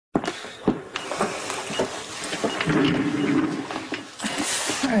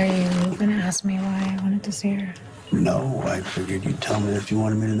Are you gonna ask me why I wanted to see her? No, I figured you'd tell me if you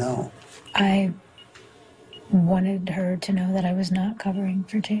wanted me to know. I wanted her to know that I was not covering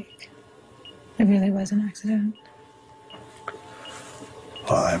for Jake. It really was an accident.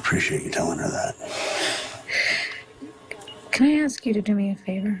 Well, I appreciate you telling her that. Can I ask you to do me a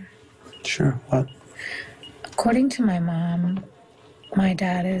favor? Sure, what? According to my mom, my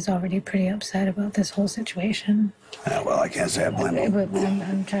dad is already pretty upset about this whole situation. Well, I can't say I blame him. What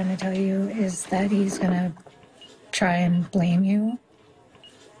I'm trying to tell you is that he's gonna try and blame you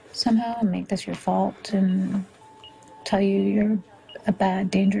somehow and make this your fault and tell you you're a bad,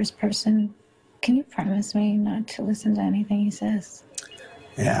 dangerous person. Can you promise me not to listen to anything he says?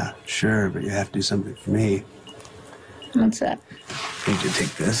 Yeah, sure, but you have to do something for me. What's that? I need you to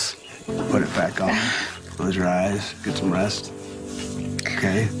take this, put it back on, close your eyes, get some rest.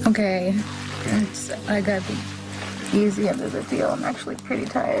 Okay? Okay. I got the easy end of the deal. I'm actually pretty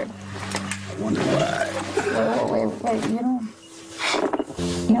tired. I wonder why. Wait.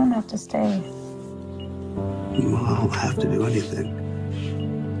 You don't have to stay. Well, I don't have to do anything.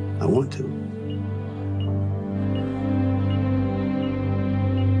 I want to.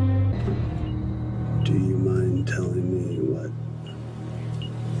 Do you mind telling me what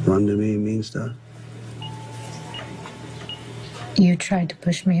run to me means stuff? You tried to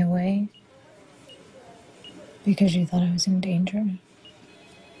push me away because you thought I was in danger.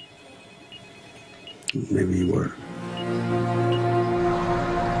 Maybe you were.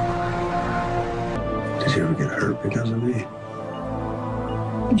 Did you ever get hurt because of me?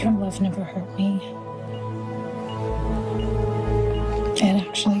 Your love never hurt me. It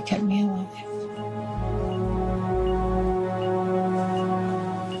actually kept me alive.